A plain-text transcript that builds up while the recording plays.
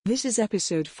This is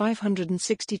episode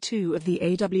 562 of the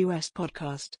AWS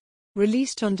podcast,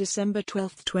 released on December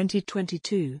 12th,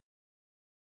 2022.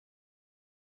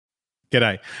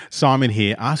 G'day, Simon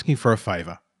here, asking for a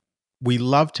favour. We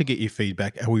love to get your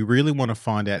feedback and we really want to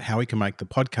find out how we can make the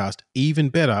podcast even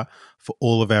better for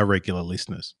all of our regular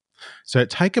listeners. So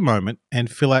take a moment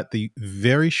and fill out the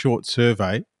very short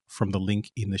survey from the link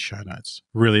in the show notes.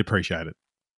 Really appreciate it.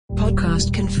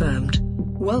 Podcast confirmed.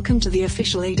 Welcome to the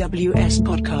official AWS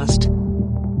podcast.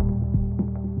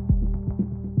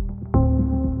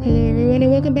 Hello, everyone,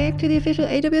 and welcome back to the official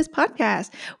AWS podcast.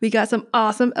 We got some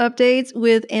awesome updates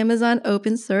with Amazon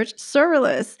OpenSearch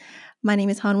Serverless. My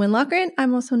name is Han-Wen Loughran.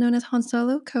 I'm also known as Han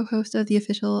Solo, co-host of the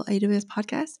official AWS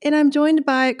podcast, and I'm joined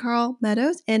by Carl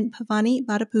Meadows and Pavani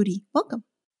Badapudi. Welcome.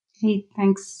 Hey,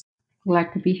 thanks.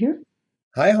 Glad to be here.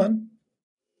 Hi, Han.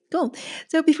 Cool.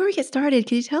 So before we get started,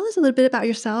 could you tell us a little bit about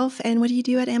yourself and what do you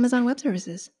do at Amazon Web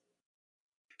Services?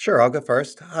 Sure, I'll go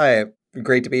first. Hi,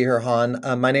 great to be here, Han.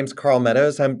 My name's Carl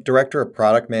Meadows. I'm Director of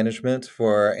Product Management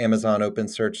for Amazon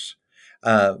OpenSearch,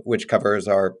 which covers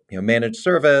our managed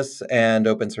service and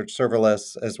OpenSearch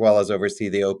Serverless, as well as oversee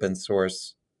the open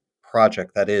source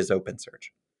project that is OpenSearch.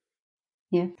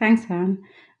 Yeah, thanks, Han.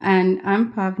 And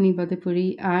I'm Pavni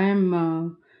Badapudi.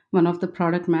 I'm one of the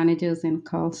product managers in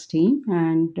Carl's team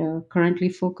and currently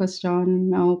focused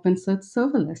on OpenSearch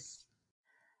Serverless.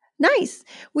 Nice.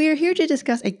 We are here to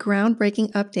discuss a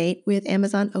groundbreaking update with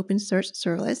Amazon OpenSearch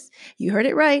Serverless. You heard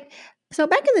it right. So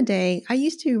back in the day, I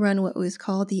used to run what was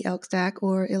called the Elk Stack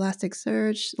or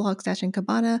Elasticsearch, Logstash, and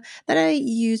Kibana that I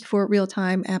used for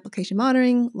real-time application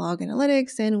monitoring, log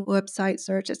analytics, and website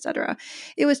search, etc.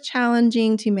 It was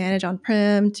challenging to manage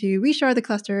on-prem, to reshard the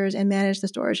clusters, and manage the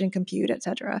storage and compute,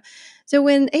 etc. So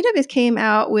when AWS came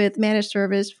out with managed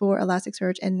service for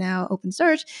Elasticsearch and now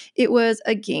OpenSearch, it was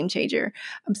a game changer.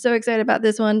 I'm so excited about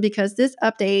this one because this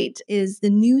update is the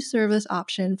new service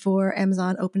option for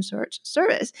Amazon OpenSearch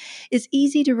Service. It's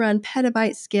easy to run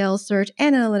petabyte scale search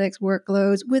and analytics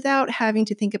workloads without having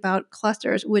to think about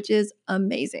clusters, which is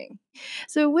amazing.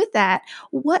 So with that,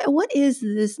 what is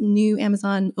this new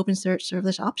Amazon OpenSearch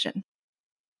Serverless option?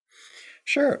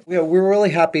 Sure. We're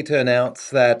really happy to announce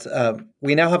that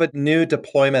we now have a new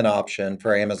deployment option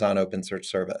for Amazon OpenSearch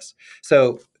Service.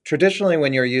 So traditionally,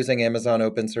 when you're using Amazon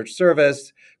OpenSearch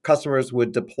Service, customers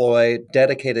would deploy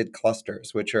dedicated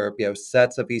clusters, which are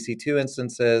sets of EC2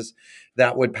 instances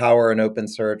that would power an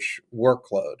OpenSearch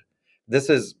workload. This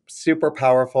is super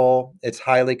powerful. It's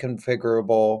highly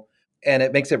configurable. And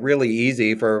it makes it really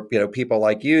easy for people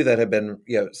like you that have been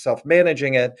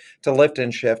self-managing it to lift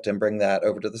and shift and bring that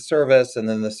over to the service, and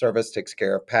then the service takes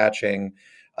care of patching,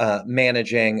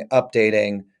 managing,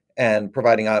 updating, and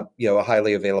providing a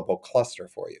highly available cluster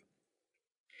for you.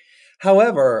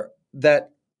 However, that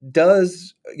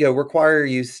does require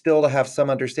you still to have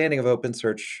some understanding of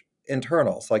OpenSearch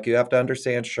internals. Like you have to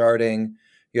understand sharding,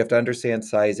 you have to understand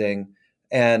sizing.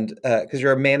 And because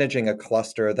you're managing a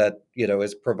cluster that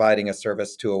is providing a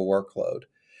service to a workload.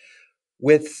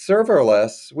 With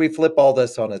serverless, we flip all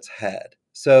this on its head.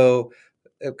 So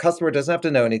a customer doesn't have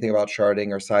to know anything about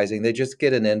sharding or sizing. They just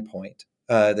get an endpoint.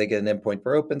 They get an endpoint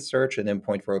for OpenSearch, an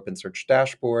endpoint for OpenSearch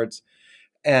dashboards,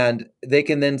 and they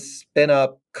can then spin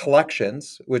up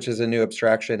collections, which is a new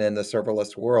abstraction in the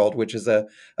serverless world, which is a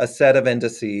set of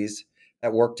indices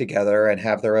that work together and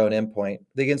have their own endpoint.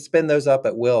 They can spin those up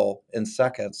at will in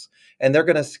seconds, and they're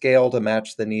going to scale to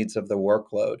match the needs of the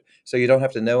workload. So you don't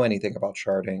have to know anything about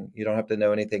sharding. You don't have to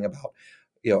know anything about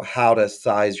how to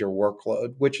size your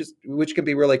workload, which can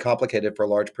be really complicated for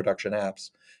large production apps.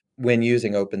 When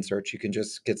using OpenSearch, you can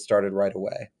just get started right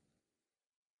away.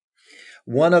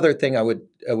 One other thing I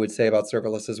would say about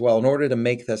serverless as well, in order to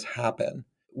make this happen,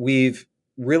 we've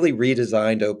really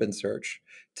redesigned OpenSearch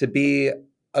to be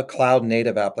a cloud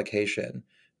native application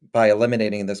by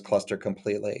eliminating this cluster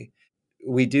completely.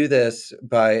 We do this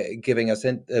by giving us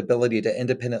the ability to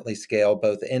independently scale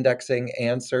both indexing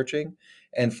and searching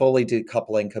and fully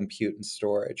decoupling compute and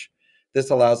storage. This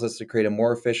allows us to create a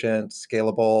more efficient,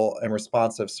 scalable, and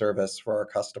responsive service for our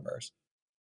customers.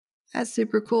 That's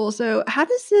super cool. So how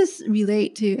does this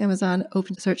relate to Amazon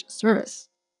OpenSearch Service?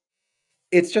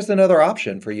 It's just another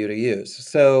option for you to use.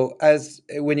 So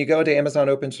when you go into Amazon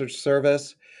OpenSearch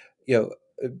Service,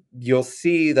 you'll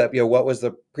see that what was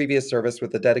the previous service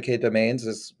with the dedicated domains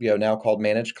is now called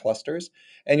managed clusters,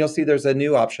 and you'll see there's a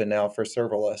new option now for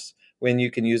serverless when you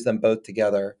can use them both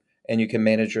together, and you can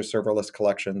manage your serverless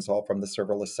collections all from the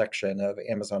serverless section of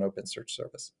Amazon OpenSearch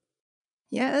Service.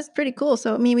 Yeah, that's pretty cool.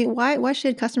 So, Mimi, why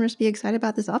should customers be excited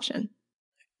about this option?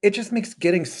 It just makes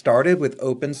getting started with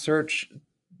OpenSearch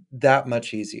that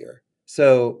much easier.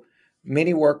 So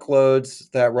Many workloads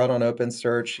that run on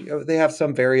OpenSearch, they have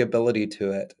some variability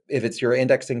to it. If it's your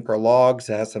indexing for logs,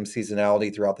 it has some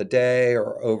seasonality throughout the day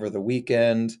or over the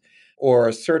weekend, or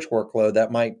a search workload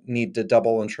that might need to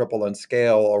double and triple and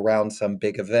scale around some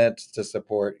big event to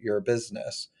support your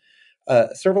business.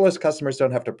 Serverless customers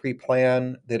don't have to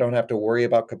pre-plan. They don't have to worry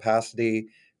about capacity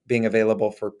being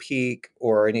available for peak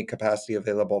or any capacity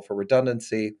available for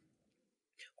redundancy.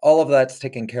 All of that's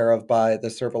taken care of by the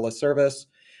serverless service.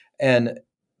 And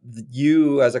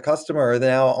you, as a customer, are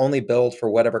now only billed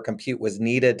for whatever compute was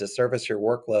needed to service your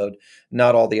workload,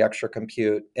 not all the extra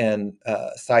compute and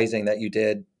sizing that you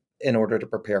did in order to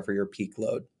prepare for your peak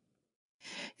load.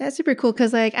 That's super cool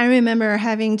because, like, I remember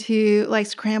having to like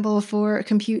scramble for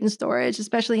compute and storage,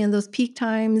 especially in those peak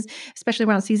times, especially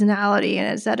around seasonality and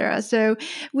et cetera. So,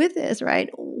 with this, right,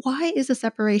 why is the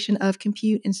separation of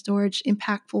compute and storage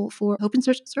impactful for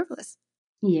OpenSearch serverless?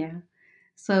 Yeah.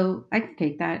 So I can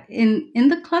take that. In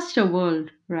the cluster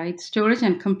world, right, storage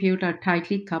and compute are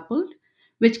tightly coupled,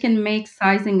 which can make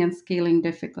sizing and scaling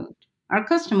difficult. Our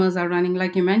customers are running,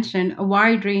 like you mentioned, a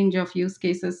wide range of use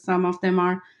cases. Some of them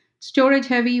are storage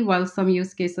heavy, while some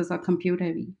use cases are compute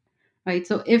heavy. Right.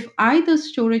 So if either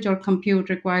storage or compute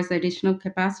requires additional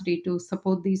capacity to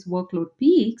support these workload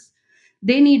peaks,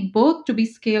 they need both to be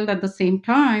scaled at the same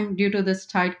time due to this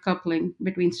tight coupling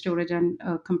between storage and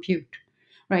compute,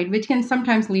 right, which can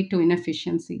sometimes lead to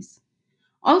inefficiencies.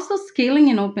 Also, scaling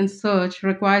in OpenSearch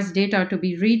requires data to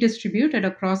be redistributed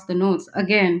across the nodes,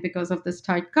 again, because of this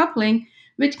tight coupling,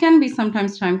 which can be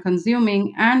sometimes time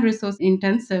consuming and resource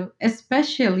intensive,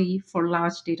 especially for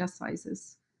large data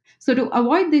sizes. So, to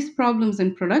avoid these problems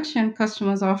in production,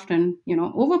 customers often,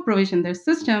 over provision their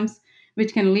systems,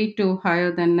 which can lead to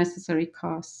higher than necessary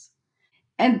costs.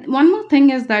 And one more thing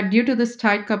is that due to this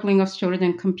tight coupling of storage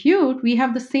and compute, we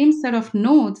have the same set of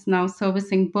nodes now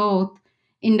servicing both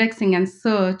indexing and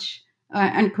search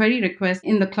and query requests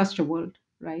in the cluster world,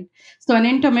 right? So an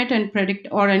intermittent predict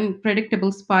or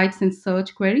unpredictable spikes in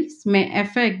search queries may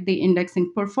affect the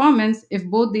indexing performance if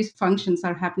both these functions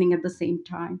are happening at the same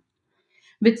time.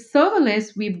 With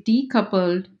serverless, we've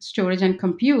decoupled storage and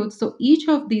compute, so each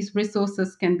of these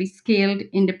resources can be scaled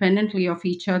independently of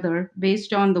each other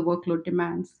based on the workload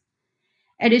demands.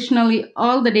 Additionally,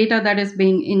 all the data that is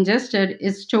being ingested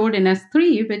is stored in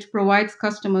S3, which provides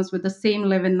customers with the same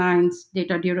 11 nines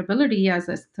data durability as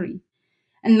S3.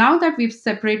 And now that we've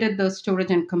separated the storage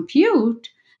and compute,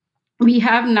 we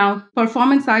have now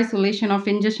performance isolation of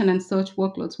ingestion and search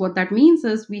workloads. What that means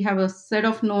is we have a set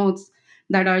of nodes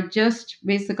that are just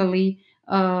basically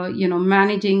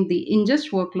managing the ingest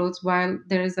workloads, while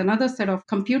there is another set of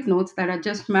compute nodes that are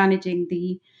just managing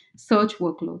the search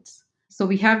workloads. So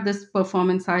we have this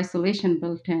performance isolation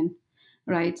built in,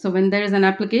 right? So when there is an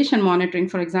application monitoring,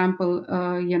 for example,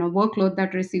 workload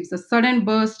that receives a sudden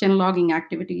burst in logging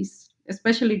activities,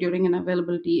 especially during an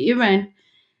availability event,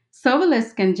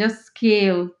 serverless can just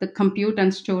scale the compute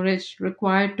and storage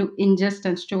required to ingest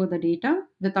and store the data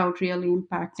without really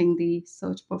impacting the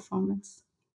search performance.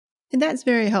 And that's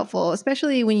very helpful,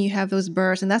 especially when you have those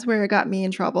bursts. And that's where it got me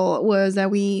in trouble was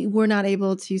that we were not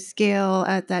able to scale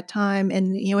at that time.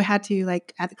 And, we had to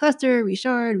like add the cluster,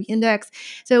 reshard, reindex.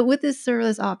 So with this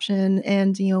serverless option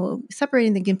and,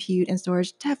 separating the compute and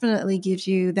storage definitely gives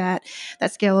you that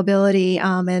scalability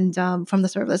and from the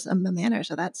serverless manner.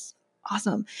 So that's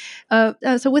awesome.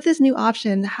 So with this new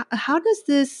option, how does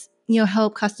this,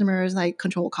 help customers like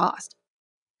control cost?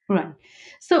 Right.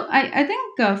 So I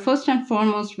think first and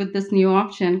foremost with this new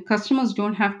option, customers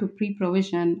don't have to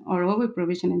pre-provision or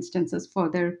over-provision instances for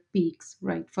their peaks,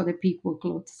 right, for their peak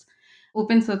workloads.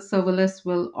 OpenSearch Serverless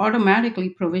will automatically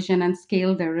provision and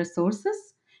scale their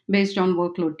resources based on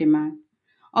workload demand.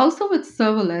 Also, with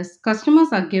serverless, customers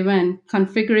are given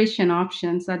configuration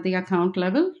options at the account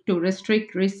level to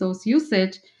restrict resource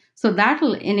usage, so that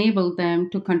will enable them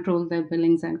to control their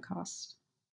billings and costs.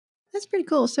 That's pretty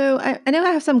cool. So I know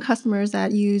I have some customers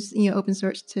that use,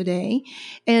 OpenSearch today.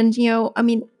 And, I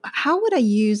mean, how would I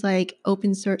use like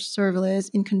OpenSearch serverless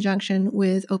in conjunction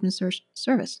with OpenSearch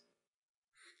service?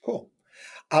 Cool.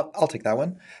 I'll take that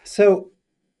one. So,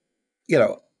 you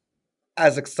know,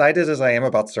 as excited as I am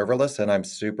about serverless, and I'm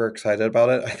super excited about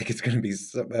it, I think it's going to be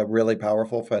really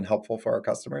powerful and helpful for our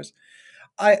customers.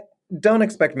 I don't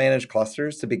expect managed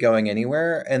clusters to be going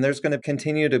anywhere, and there's going to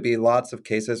continue to be lots of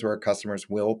cases where customers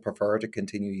will prefer to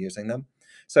continue using them.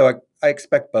 So I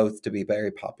expect both to be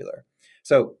very popular.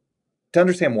 So to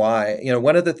understand why,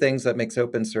 one of the things that makes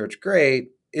OpenSearch great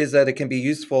is that it can be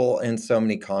useful in so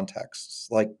many contexts.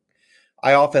 Like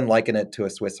I often liken it to a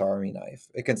Swiss Army knife.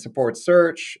 It can support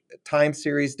search, time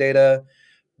series data,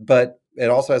 but It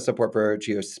also has support for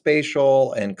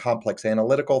geospatial and complex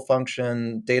analytical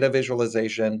function, data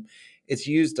visualization. It's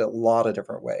used a lot of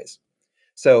different ways.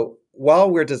 So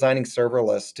while we're designing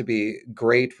serverless to be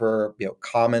great for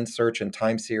common search and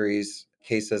time series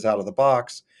cases out of the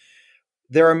box,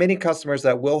 there are many customers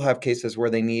that will have cases where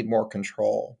they need more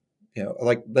control.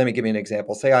 Like, let me give you an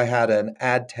example. Say I had an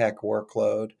ad tech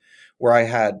workload where I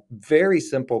had very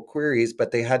simple queries,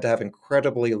 but they had to have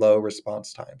incredibly low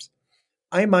response times.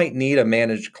 I might need a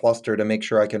managed cluster to make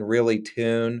sure I can really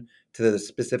tune to the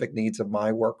specific needs of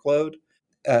my workload,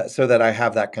 so that I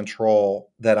have that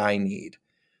control that I need.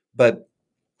 But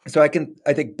so I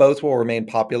think both will remain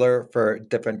popular for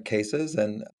different cases,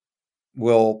 and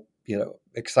we'll,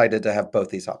 excited to have both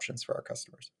these options for our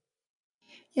customers.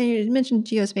 Yeah, you mentioned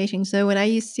geospatial. So when I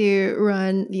used to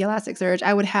run the Elasticsearch,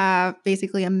 I would have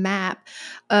basically a map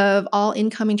of all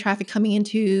incoming traffic coming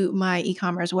into my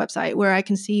e-commerce website where I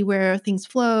can see where things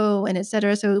flow and et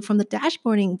cetera. So from the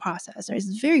dashboarding process,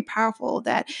 it's very powerful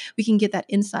that we can get that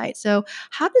insight. So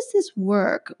how does this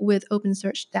work with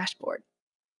OpenSearch dashboard?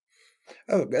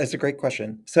 Oh, that's a great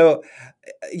question. So,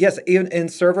 yes, in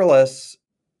serverless,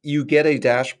 you get a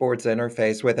dashboards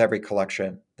interface with every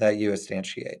collection that you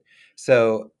instantiate.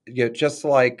 So, just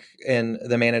like in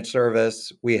the managed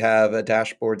service, we have a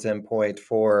dashboards endpoint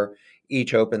for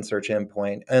each OpenSearch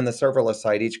endpoint. And the serverless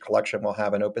side, each collection will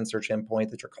have an OpenSearch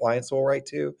endpoint that your clients will write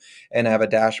to, and have a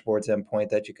dashboards endpoint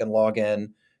that you can log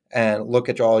in and look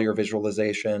at all your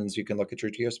visualizations. You can look at your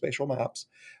geospatial maps,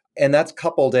 and that's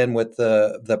coupled in with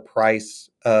the price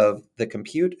of the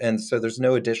compute, and so there's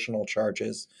no additional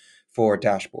charges for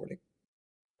dashboarding.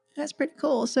 That's pretty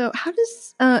cool. So how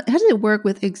does it work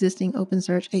with existing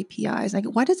OpenSearch APIs? Like,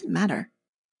 why does it matter?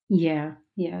 Yeah,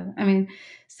 yeah. I mean,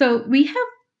 so we have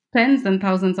tens and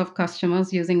thousands of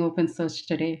customers using OpenSearch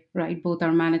today, right? Both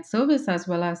our managed service as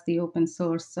well as the open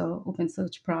source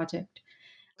OpenSearch project.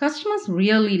 Customers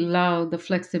really love the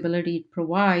flexibility it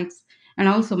provides, and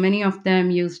also many of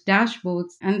them use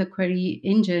dashboards and the query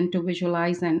engine to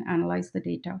visualize and analyze the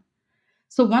data.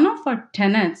 So one of our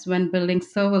tenets when building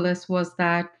serverless was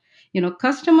that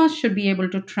customers should be able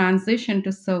to transition to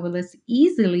serverless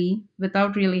easily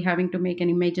without really having to make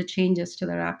any major changes to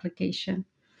their application,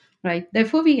 right?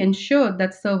 Therefore, we ensured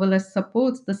that serverless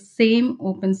supports the same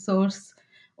open source,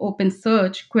 open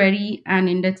search, query, and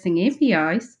indexing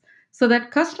APIs so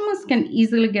that customers can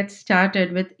easily get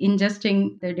started with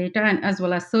ingesting their data and as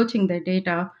well as searching their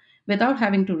data without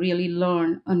having to really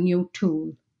learn a new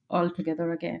tool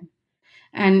altogether again.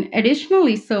 And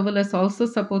additionally, serverless also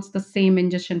supports the same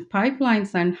ingestion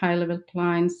pipelines and high level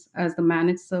clients as the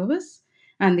managed service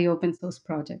and the open source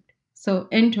project. So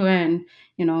end to end,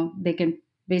 they can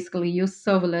basically use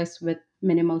serverless with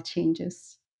minimal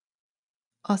changes.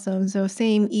 Awesome. So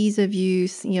same ease of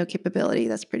use, capability.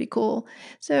 That's pretty cool.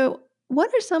 So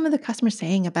what are some of the customers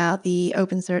saying about the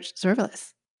OpenSearch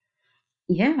serverless?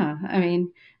 Yeah, I mean,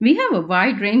 we have a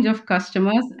wide range of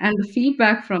customers, and the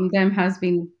feedback from them has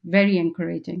been very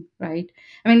encouraging, right?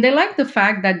 I mean, they like the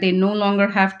fact that they no longer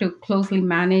have to closely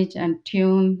manage and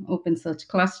tune open search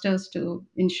clusters to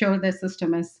ensure their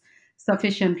system is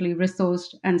sufficiently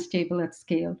resourced and stable at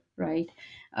scale, right?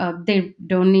 They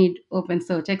don't need open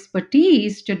search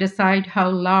expertise to decide how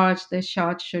large their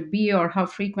shards should be or how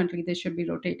frequently they should be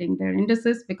rotating their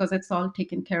indices because it's all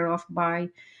taken care of by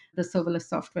the serverless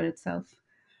software itself.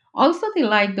 Also, they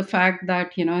like the fact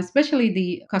that especially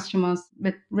the customers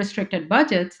with restricted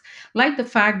budgets like the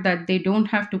fact that they don't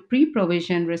have to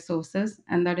pre-provision resources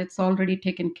and that it's already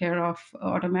taken care of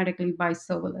automatically by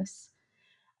serverless.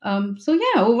 So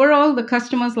yeah, overall the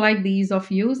customers like the ease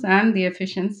of use and the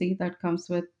efficiency that comes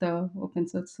with the open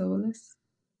source serverless.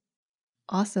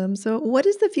 Awesome. So what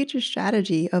is the future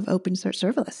strategy of OpenSearch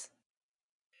serverless?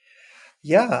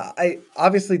 Yeah, I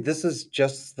obviously this is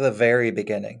just the very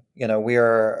beginning. We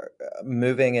are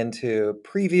moving into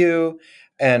preview,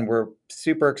 and we're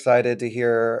super excited to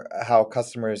hear how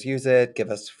customers use it,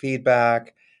 give us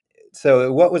feedback.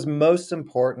 So what was most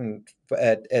important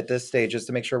at this stage is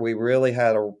to make sure we really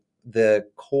had the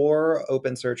core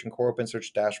OpenSearch and core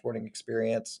OpenSearch dashboarding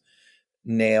experience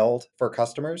nailed for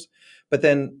customers. But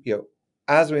then,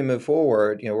 as we move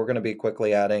forward, we're going to be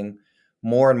quickly adding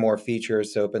more and more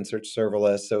features to OpenSearch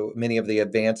serverless. So many of the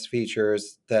advanced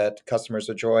features that customers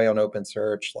enjoy on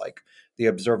OpenSearch, like the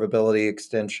observability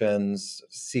extensions,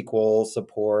 SQL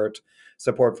support,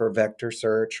 support for vector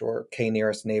search or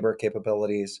k-nearest neighbor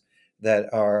capabilities that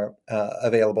are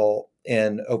available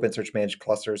in OpenSearch managed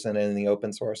clusters and in the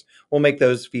open source. We'll make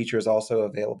those features also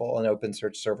available in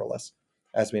OpenSearch serverless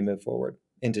as we move forward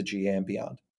into GA and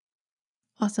beyond.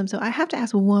 Awesome. So I have to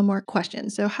ask one more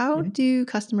question. So how Mhm. do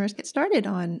customers get started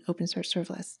on OpenSearch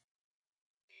Serverless?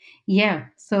 Yeah.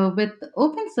 So with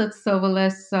OpenSearch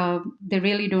serverless, they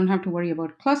really don't have to worry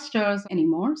about clusters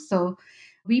anymore. So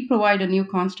we provide a new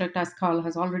construct, as Carl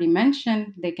has already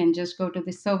mentioned. They can just go to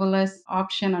the serverless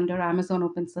option under Amazon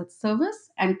OpenSearch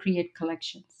Service and create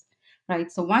collections,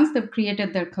 right? So once they've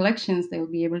created their collections, they'll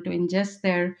be able to ingest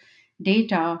their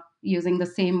data using the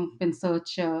same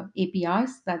OpenSearch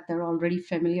APIs that they're already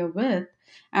familiar with.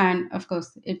 And of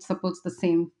course, it supports the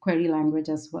same query language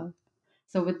as well.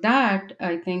 So, with that,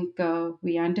 I think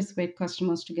we anticipate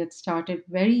customers to get started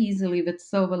very easily with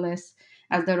serverless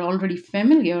as they're already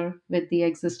familiar with the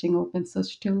existing open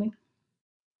source tooling.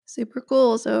 Super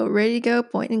cool. So ready to go,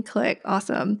 point and click.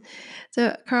 Awesome.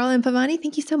 So Carl and Pavani,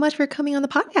 thank you so much for coming on the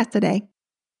podcast today.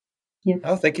 Yes.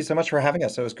 Oh, thank you so much for having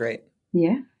us. It was great.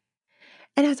 Yeah.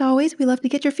 And as always, we love to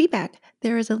get your feedback.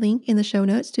 There is a link in the show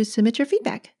notes to submit your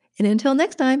feedback. And until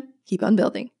next time, keep on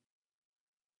building.